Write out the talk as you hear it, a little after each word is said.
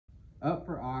Up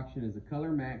for auction is a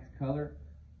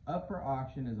Up for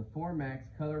auction is a Formax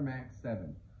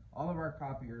ColorMax7. All of our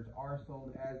copiers are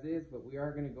sold as is, but we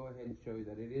are going to go ahead and show you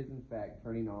that it is in fact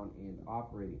turning on and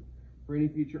operating. For any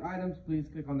future items, please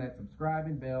click on that subscribe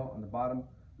and bell on the bottom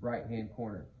right hand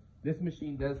corner. This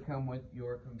machine does come with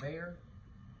your conveyor,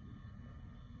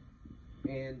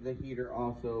 and the heater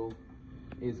also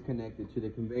is connected to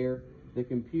the conveyor. The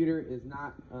computer is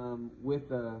not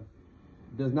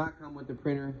does not come with the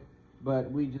printer,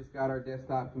 but we just got our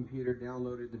desktop computer,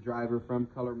 downloaded the driver from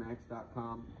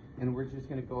colormax.com, and we're just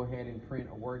going to go ahead and print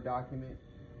a Word document.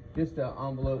 Just an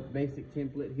envelope basic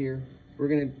template here. We're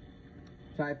going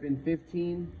to type in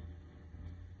 15,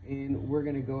 and we're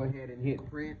going to go ahead and hit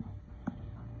print.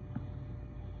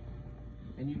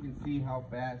 And you can see how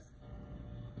fast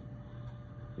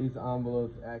these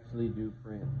envelopes actually do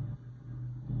print.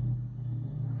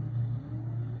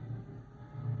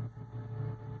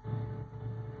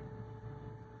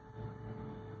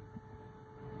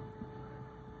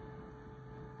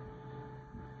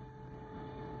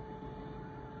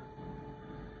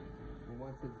 And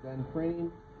once it's done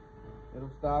printing, it'll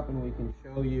stop and we can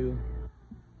show you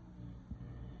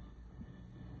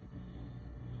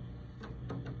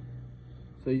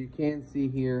so you can see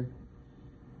here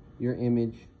your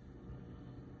image.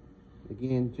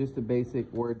 Again, just a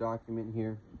basic Word document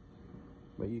here,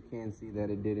 but you can see that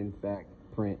it did in fact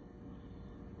print.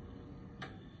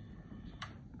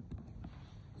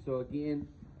 So again,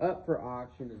 up for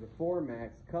auction is a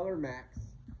Formax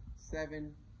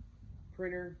ColorMax7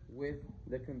 printer with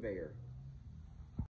the conveyor.